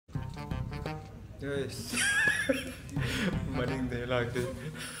Yes. Maning de lagde.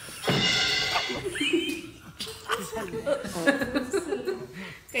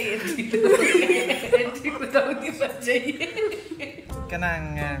 Kayak gitu. Entry ko daw di ba Jay?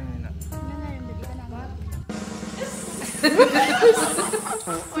 Kanangan.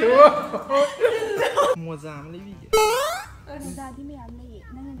 Mua giảm lấy gì? Ra thì mẹ ăn này,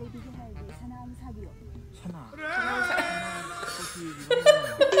 nên lấy đi cái này để sana ăn sao được? Sana.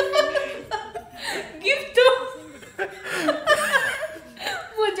 Gitu.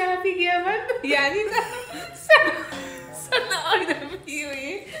 Mua jangan pikiran, ya ni tak. Sana orang video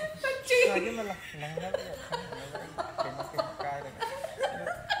ni. Lagi malah.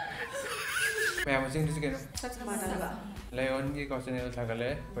 Mẹ mà xin cái SAK MANNABA. Lion cái con channel thằng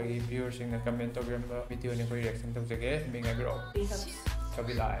cái bởi viewer sinh là comment to game video này có reaction trong cái mình ngay BERON.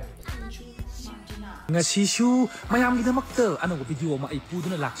 Kabi Lai. Ngasisu mayamgidamagta anong video ma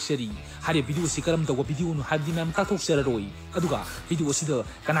ipuduna luxury hari video si karam daw video no habdi mam tatok seraroi aduga video si da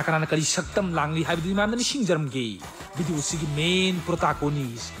kana kali saktam langli habdi mam ni singjaram ge video si main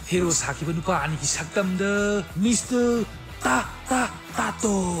protagonist hero sakiba nupa ani ki saktam da Mr.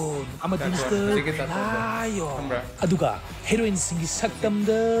 Taton amadi Mr. Lion aduga heroine singi saktam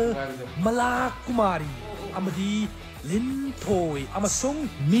da Malak Kumari amadi Lintoy amasong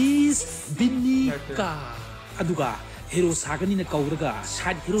Miss Binika aduga hero sagani na kauraga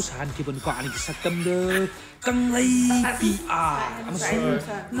sad hero sahan ke banuka ani saktam de kanglai PR amasong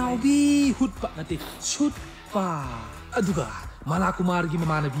Naobi hutpa nate shutpa aduga Malakumar gi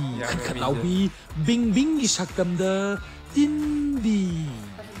mamanabi khat Naobi bing gi saktam de tinbi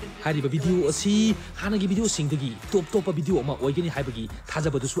hari video asi hanagi video singdagi top video ma oigani haibagi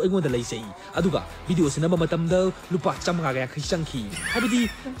thajabadu su aingonda leisei aduga video sinama matamda lupa chamga ga khichanki habidi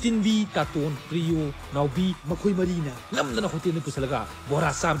tinbi taton priyo naubi makoi marina namdana hotel ne pusalaga bora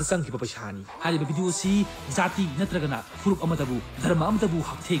sabda sangki papashani hari video si jati natragana furup amadabu dharma amadabu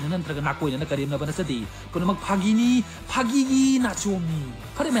haktheng nantraga nakoi na karem na banasadi konamak phagini nachomi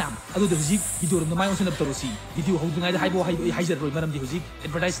phare mayam adu de hujik video ro mayon senap tarosi video hodingai da haibo haijar roi maram di hujik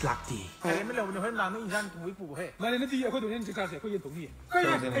advertise laktiไม่เราเนี่ยเฮ้ยร้านนู้นอีร้านถุงวิปุเฮ้ยร้านนี้ดีเขาตัวนี้จะการเสียเขาเย็นถุงนี้ก็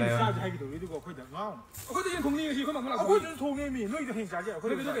ยังไอ้ซาจะให้กี่ตัวนี้ดูเขาจะง้าวเขาจะเย็นถุงนี้สิเขาบอกเขาจะถุงนี้มีนู้นจะเห็นซาเจ้าเขา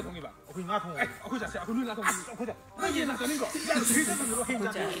จะไม่ได้ถุงนี้ป่ะเขาง้าถุงเขาจะเสียเขานู้นง้าถุงเขาจะไม่เย็นนะตอนนี้ก็ยังถือถุงนี้เขาเห็นซ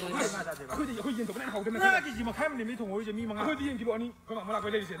าเจ้าเขาเย็นถุงนั้นเขาจะไม่ได้กี่มาแค่มันมีถุงเขาจะมีมั้งเขาจะเย็นกี่บ่อนี้เขาบอกมาเราไป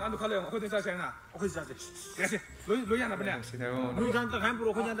เลยเสียร้านดูเขาเลยเขาจะซาเสียนะเขาจะซาเสียเสียรู้ยังนะเป็นเนี่ยรู้ยังตะแคงปุโร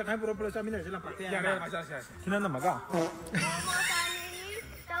เขายังตะแคงปุโรเปล่าจะมีอะไรจะลำบากอย่างไรมาซาเสียที่นั่นน่ะมั้งก็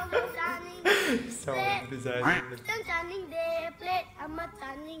So design. Tang chaning de plate ama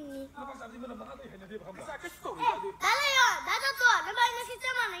chaning ni. Dale yo, dada to, na ba na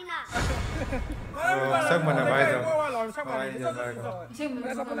kita manay na. SAK MANNABA ito.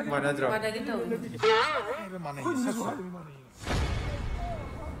 Mana drop. Mana gitu.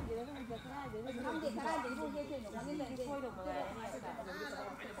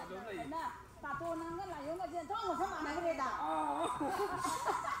 Taton nang kan Lion ka diyan, tong sama na kita.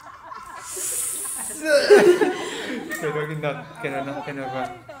 Pero kena ba?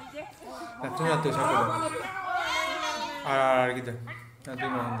 Nato siya ko. Gitu. Nato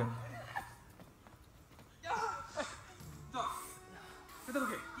mo ando.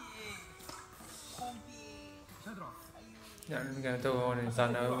 Yan ganito ko ni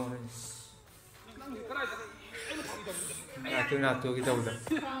sana ko ni. Nato kita udah.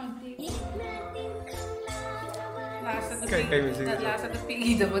 Lasa na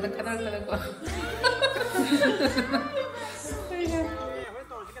pili daw nagkanal talaga.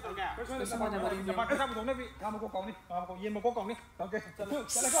 Gusto mo na ba rin? Bakit sabi ko na kamo ko kong ni, kamo ko yen mo ko kong ni. Okay,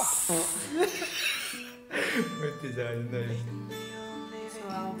 sala ko. May design na yun.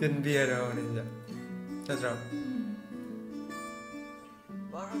 Tinbi araw niya. That's right.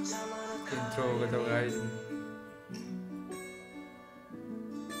 Intro ko to guys.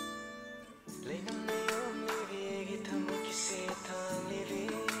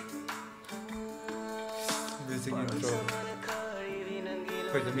 Music intro.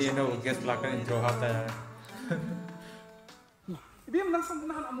 Kayaจะมีโน้ต guest ลักกันอินโทรครับแต่ Biar menang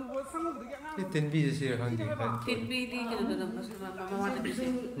nahan amu sanggup dengan ngam. Ini tinbi sih orang di kan. Tinbi di kita dalam mama di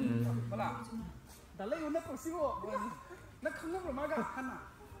sini. Bala. Dalai udah kursi wo. Nak kena bermaga kana.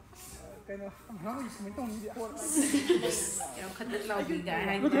 Kena orang ini sementara ini dia. Yang kena lau juga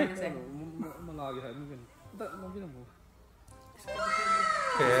hai kita sih. Melagi hai mungkin. Tak mungkin amu.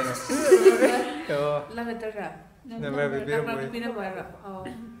 Kaya na. Yo. Lama terus. Nama bibir mo. Bibir mo. Oh.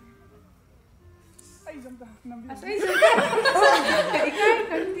 Ay jam dah nambi. Asai sudah. Ikan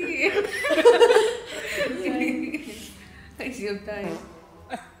kanti. Ay siap tayo.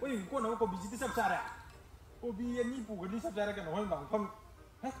 Oi Oi, kau nak kopi jadi siap cara. Kopi ni bukan ni siap cara kan orang bang pun.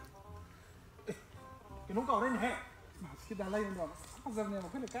 Heh. Kenapa kau ni heh? Masih dah lain dong. Apa ni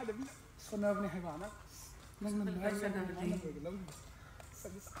macam ni kada bila sana ni hai mana. Nang nang nang nang.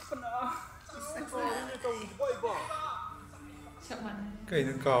 Cái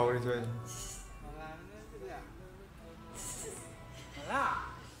nó cầu đi thôi.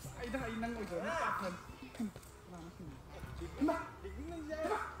 Ai dah ai nang oi Taton.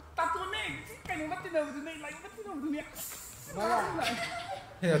 Taton ni, kayu mati dah tu ni, lain mati dah tu ni.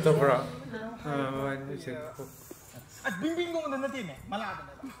 Ya tu bro. Ini sih. Bingbing kau mana nanti ni? Malah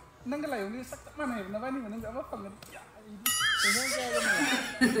ada. Nang lain ni sak mana ni? Nama ni mana apa panggil?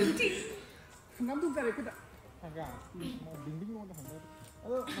 Ngambil dari kita. Agak. Mau bingbing kau dah hendak.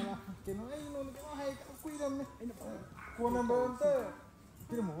 Aduh, malah kena ai no kena hai aku iram ni. Kau nak bantu.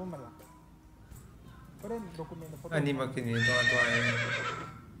 Kita mau malah. Keren dokumen foto. Ani makin ini tuan-tuan.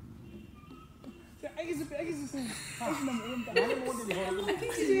 Lagi sih. Mana mau jadi orang.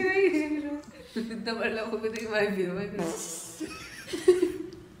 Tak perlu aku tu mai video mai.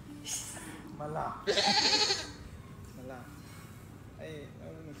 Malah. Ai,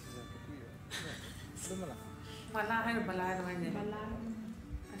 aku nak cerita tu ya. Belum malah. Malah hai malah namanya. Malah.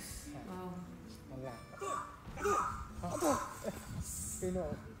 Malah. Aduh. Kena.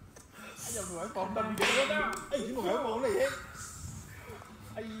 Ayam tu ai pom dah video dah. Ai, ni mau ai pom ni.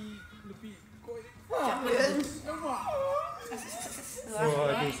 Ai, lebih koi. Wah,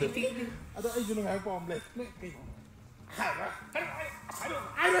 itu sih. Ada ai junung ai pom le. Ni kai. Hai.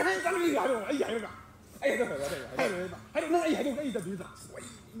 Ai dah kan ni ya. Ai ya ka. Ai dah. Hai nak ai dah ai dah bisa.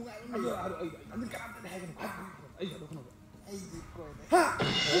 Nung ai ni kan ada hai kan. Ai dah kan. Ai di koi. Ha.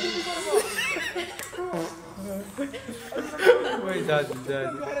 Woi,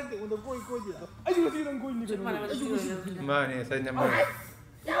 jadi. Untuk koi je. Ai juga sih koi ni kan. Mana saya number.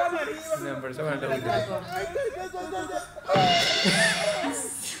 Number sama ada udah.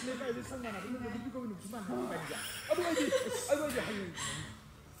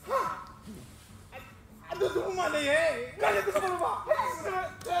 Aduh tu mana ya? Kau itu apa lupa?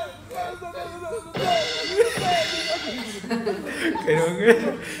 Kayak orang.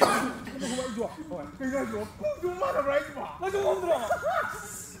 Kau jual. Kau jual. Kau mana berani pak? Kau jual berapa?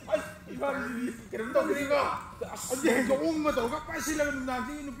 Ibarat ini, kerana tahu ni kah? Aje kau umur tahu kau pasti lagi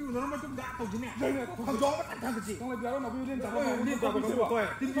nanti ini piu nama macam dah tahu jenis. Kau jual apa tak tahu sih? Kau lagi orang nak piu dia tak tahu. Dia tak tahu kau.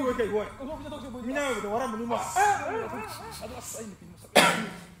 Tinggi kau kayak kau. Kau bisa tahu siapa? Mina itu orang menuma. Aduh asal ini piu.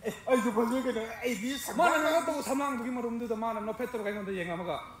 Ayo pasal kena. Ini Mana nak tahu samang bagi marum tu mana nak petrol kayak mana yang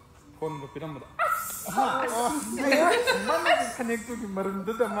apa? Phone berpindah muda. Mana connect tu marum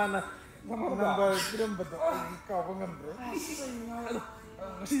tu mana? Number kirim betul. Kau pengen bro.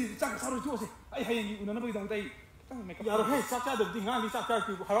 Si cak saru jual sih. Ay hayang una na bagi dong tay. Ya roh, cak ada tinggal di cak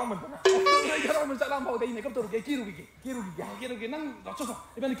tu haram mana? Haram man salam pau tay makeup tu kayak kiru gigi nang doctor.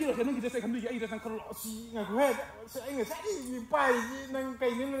 Iban kiru nang kita saya kami ay datang kalau si ngaku head. Saya ingat saya ni pai nang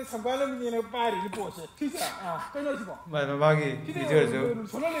kai ni mana sambil ni nak pai ni bos. Kita kau nak siapa? Mana bagi video tu.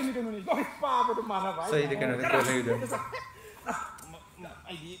 Soalnya ni kan ni. Pa apa tu mana pai? Saya dekat nanti kau lagi tu.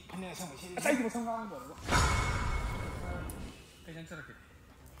 Ai di pandai sama sini. Saya cuma sama orang tu. Kayak cara kita.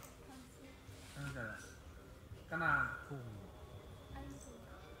 Kana tu.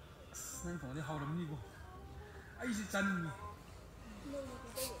 Nang tu ni hao lam ni ko. Ai si chan ni.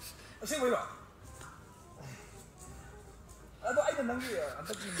 Asyik boleh tak? Aduh, ai dah nang dia.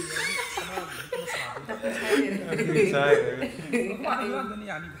 Antak ni. Saya. Mana ni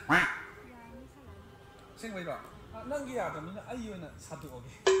yani? Asyik boleh tak? Nang dia ada mina ayo na satu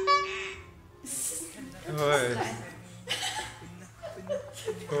oke. Oi.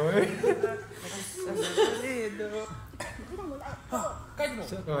 Oi. Kayak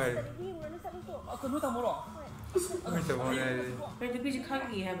tu. Oi. Aku nu tak moro. Macam mana ni? Tapi dia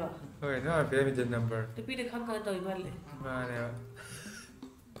kaki apa? Oi, nak apa macam number? Tapi dia kaki tahu ibarat. Mana?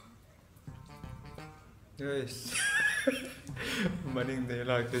 Yes. Maning dia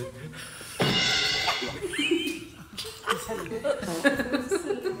lagi.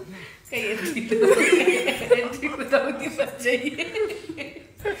 Kayak itu. Itu tahu dia percaya.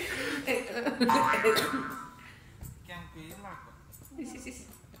 Yang pilih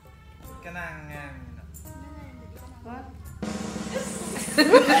kenangan.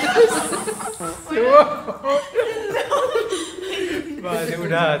 Wah, dia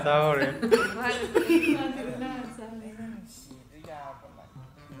udah tahu ni.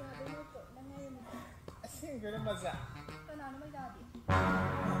 Kena masa.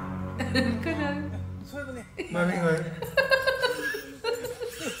 Kenal. Soalnya ni. Mami kau.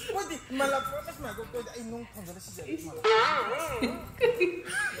 Wadi. Malah protes mah kok ai nung thong jala si jala.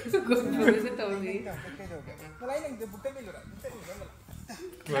 Gua bisa tahu ni. Malah ini de bukti ni lora.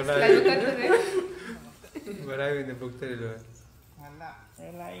 Lalu kata ni. Barai ini bukti dulu. Malah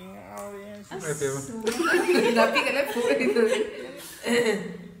lain orang. Tapi kalau pun itu.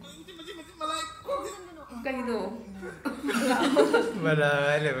 Malah Kan itu.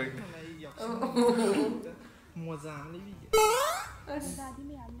 Barai le bang. Mozang ni. ꯁꯅꯥꯗꯤ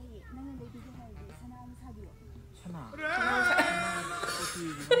ꯃꯌꯥꯝ ꯂꯩꯌꯦ ꯅꯪꯅ ꯂꯩꯕꯤꯒꯦ ꯍꯥꯏꯔꯗꯤ ꯁꯅꯥ ꯑꯃ ꯁꯥꯕꯤꯌꯣ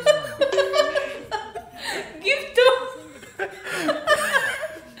Gift tu.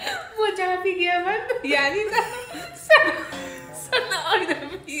 Mau jangan fikir apa? Ya ni tak. Sana orang dah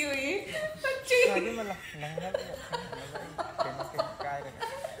fikir ni. Macam. Ini malah nangat. Kai dah.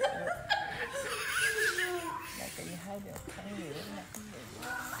 Nak kaya hai dia. Kang ni.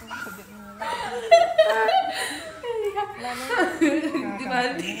 Di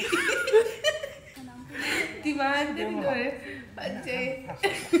mana? Di mana tu? Aceh.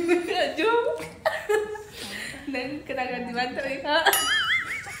 Jom. Dan kenangan di mana tadi? Ha?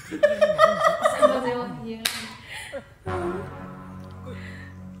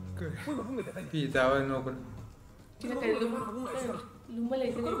 Pizza apa nak? Kita kayak lumba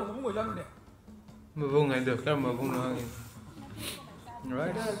lagi ni. Mabung ada, kan mabung nak.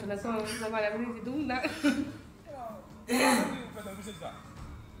 Right. Kalau sama ada ni itu nak.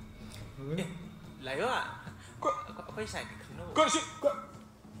 Lion ah, kau isai ni kena. Kau si,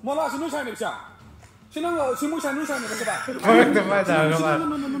 malah sini saya ni siapa? Sini nggak, sini saya ni siapa? Tempat dah, tempat.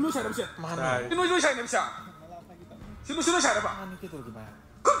 Ni saya ni siapa? Mana? Ini saya ni siapa? Sini saya apa? Mana kita lagi mana?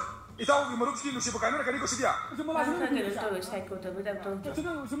 Itu aku maruk sini lusi pakai mana? Kali kau sedia? Malah Masa sini. kita tahu saya kau tahu tak tahu.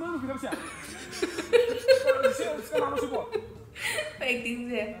 Sini lu kita siapa? Sekarang masih buat. Acting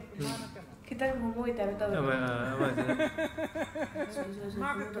dia. Kita ngomong itu tahu. Apa?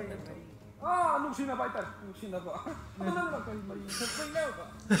 Ah, lu sini apa itu? Lu sini apa? Mana nak kau mari? Sesuai apa?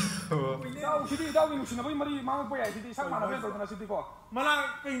 Tahu sini tahu lu sini apa mari? Mau apa ya? Sini SAK MANNABA tu mana sini kau?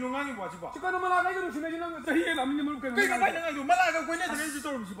 Malah kau nungangi buat siapa? Sekarang malah kau lu sini je nang terhias lah, mini malu kau. Kau kau nungangi tu, malah kau ni terhias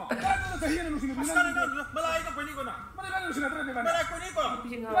tu orang siapa? Kau terhias lu sini. Sekarang malah kau ni kau nak? Malah lu sini terhias mana? Malah kau ni kau.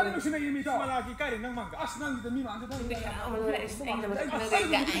 Malah lu sini ini tahu. Malah kita ni nang mangga. As nang kita ni mangga tu. Orang acting nama tak kenal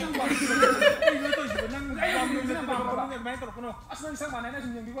gaya. As nang SAK MANNABA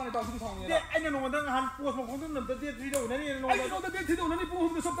ni yang dibuat tahu sini song. Dia ini nombor dengan han puas mau kontum nanti dia tidak nanti nombor. Ay, no te pienses tú, no ni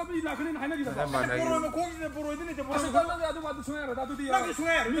puedo de sopa y la gente no hay nadie. Puro mau kong ini puro ini dia puro. Asal kalau ada waktu sungai ada tu dia. Lagi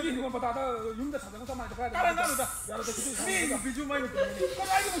sungai. Ni ni kau patah yunda sadang sama ada. Karena dah dah. Ya ada tu. Ni biju main. Kau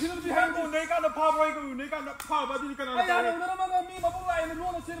lagi mesti lebih Han pun naik kan apa boy kau naik kan apa baju ni kan. Ay, ya no no no mi mabu lain lu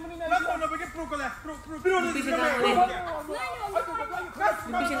no ceremony ni. Lalu nak pergi pro kala. Pro ni. Bisa ngomong ni.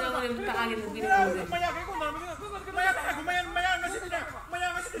 Bisa ngomong ni tak angin lebih ni. Maya kau nak maya ngasih dia. Maya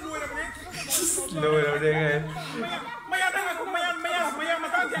ngasih dia luar apa ni? Luar apa dia kan? Maya dah aku maya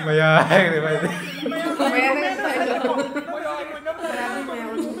matang dia. Maya ni macam.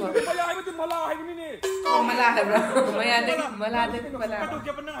 Maya itu malah ini ni. Malah bro. Malah ada. Kau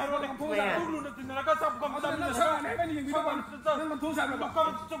dia pernah hari ni. Dulu nak tinggal kat sab kau dah Nah, sana kan yang video kan. Nang tu sa ba. kau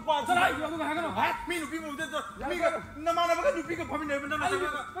cepat. Sana itu aku nak kan. Mi nupi mo dia. Mi ka nama nama kan nupi ka pami na benda na.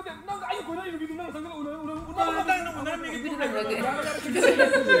 Nang ayo ko na yung video nang sanggal una. Una mi Itu kan lagi.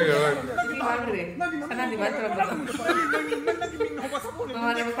 Karena di mana terlalu. Mama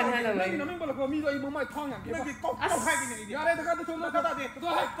ada makan halal lagi. Nang bala ko mi ay mamay thong yang. Lagi kau hai ni. Ya ada dekat tu na kata dia. Tu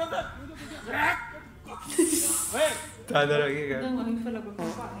hai. Weh. Tak ada lagi kan?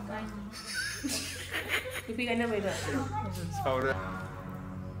 Tapi kan apa itu? Saudara.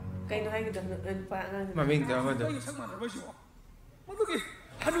 Kain tu hai kita pak kan. Maming tu apa tu? SAK MANNABA siapa? Apa ke?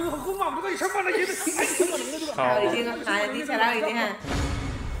 Aduh, aku mau tu SAK MANNABA gitu. Kalau ini kan ada di cara ini ha.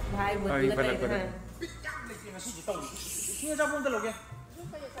 Bahaya buat kita kan. Ni siapa pun terlalu ke?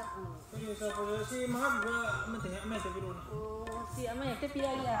 Si mahal menteri BERON. Oh, si ama yang tepi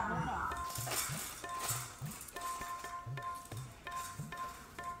lagi ya.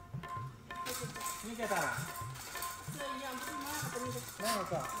 Ni kata apa? Mana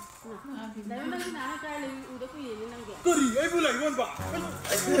kah? Dari mana nak kali udah kuih ni nang ke? Kari, ay bulay yon ba?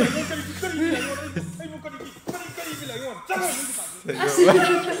 Ay bulay yon kari bulay yon. Ay mo kari bulay yon. Sama ni kita.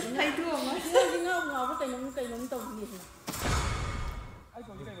 Hai tu ama. Hindi nga ako kay nung tawag niya. Ay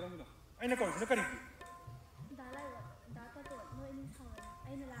ko kita berang. Ay na kari. data to no ini saw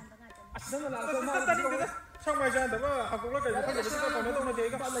ay nalanda nga tan Asal na lang ko Tadi kita sama aja dah. Aku lah kaya bukan jadi kita kau nak tahu dia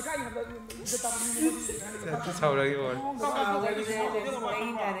kan. Like ay kita Satu saudara lagi pun. Awal dia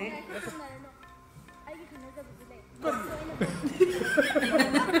main kare. ay khana jab dilai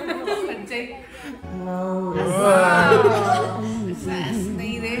Pancay. Wow. Sas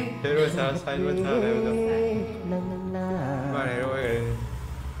nahi de. Hero What's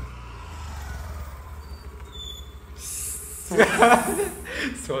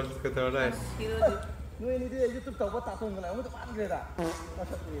cái đó này. Người này đi YouTube tàu bắt Taton cái này không có bán cái đó. Nó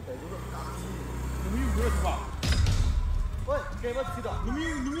thật gì vậy? Núi vừa quá. Ôi, cái bắt gì đó? Núi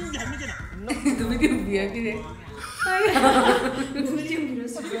gì hay cái nào? Núi điểm bia cái gì? Núi điểm bia.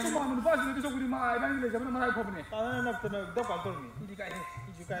 Cái số mà mình phát cái số cái mà ai đang lấy cái mà ai phồng này. À, nó tận đâu bảo tôi này. Đi cái này,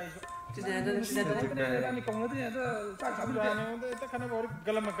 đi cái. Sudah ada. Ini kong itu ya, tak sabi lah. Itu karena baru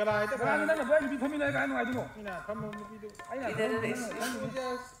galam galai itu. Galam itu apa? Lebih family kan itu no. Ini, kamu itu. Ayo.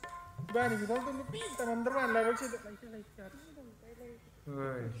 Bani itu tuh lebih teman-teman lah itu.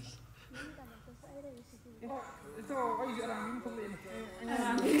 Itu ayo orang ini tuh ini.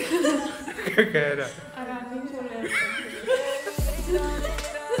 Kira.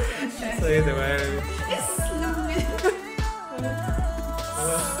 Saya itu mana?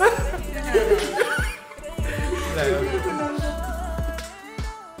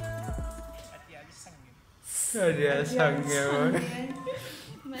 Dia sangnya.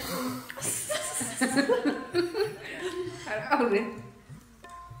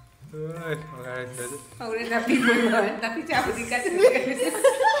 Udah tapi belum, tapi cabut dikasih.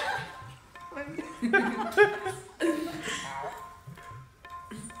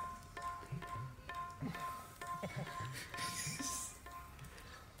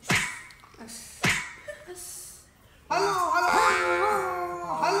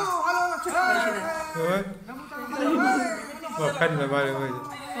 Makan lah malam ini.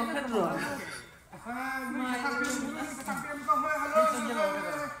 Makan loh.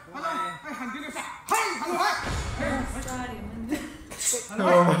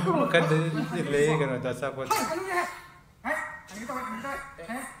 Makan di leh kan ada siapa?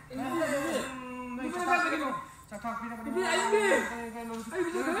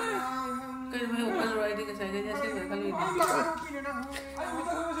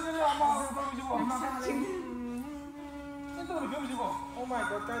 Oh my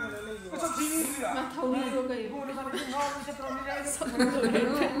god, kayak ada lagi. Mà thầu đi rồi cái.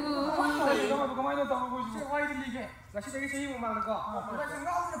 Kemarin tahu gue juga. Wah ini liga. Gak sih saya mau malah kok. Bukan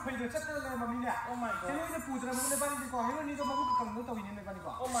nggak udah pede cetel lah mami ya. Oh my god. Ini putra mau lebar di kok. Ini tuh mau ketemu tahu ini lebar di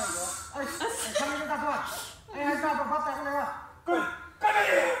kok. Oh my god. Kami minta tuan. Ayo apa apa tak lewat. Kau.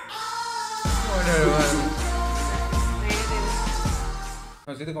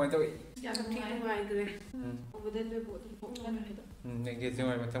 Masih itu kemarin tahu. Ya tapi ngoài rồi. Bên đây bộ cũng ngăn này đó. Này kia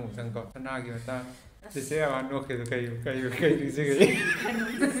ngoài mà thằng một thằng cọ, thằng nào kia mà ta, thì sẽ là nó kia cây đi gì cái.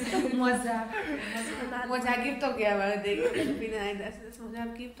 Mozza gift हो गया वाला देखिए बिना मज़ा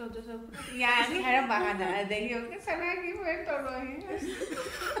gift हो तो सब यार नहीं हरा बहाना है देखिए उनके सना की वेट तो रही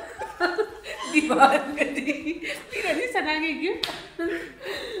दीवार पे देखी फिर अभी सना की gift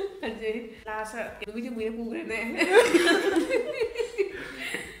अजय लास्ट मुझे पूरे ने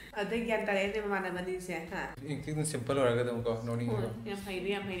ada yang tadi itu mana mana sih ha? Ini simple orang kata muka, noni. Yang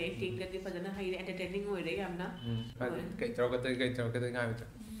hari acting kan di pada hari entertaining orang deh kan na? Kayak cara kata ngai betul.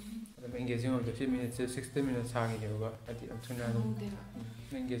 Tapi engaging orang tu 50 minutes, 60 minutes sangat ni juga. Adi macam mana?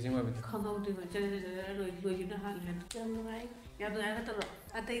 Engaging orang betul. Kau tu macam dua juta hari kan? Yang tu ada tu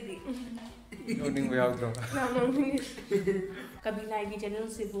ada ini. Noni gue out dong. Kabi Lai di channel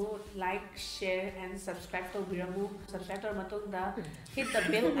sibu like, share and subscribe to biramu. Subscribe to matung da hit the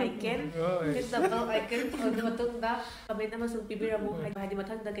bell icon. Hit the bell icon untuk matung da kami nama masuk biramu. Hadi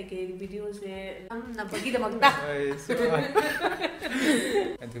matang da kayak video se na bagi da magda. Itu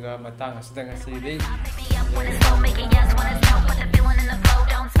juga matang sedang ngasih ini.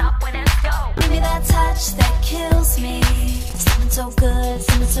 Give me that touch that kills me. Something so good.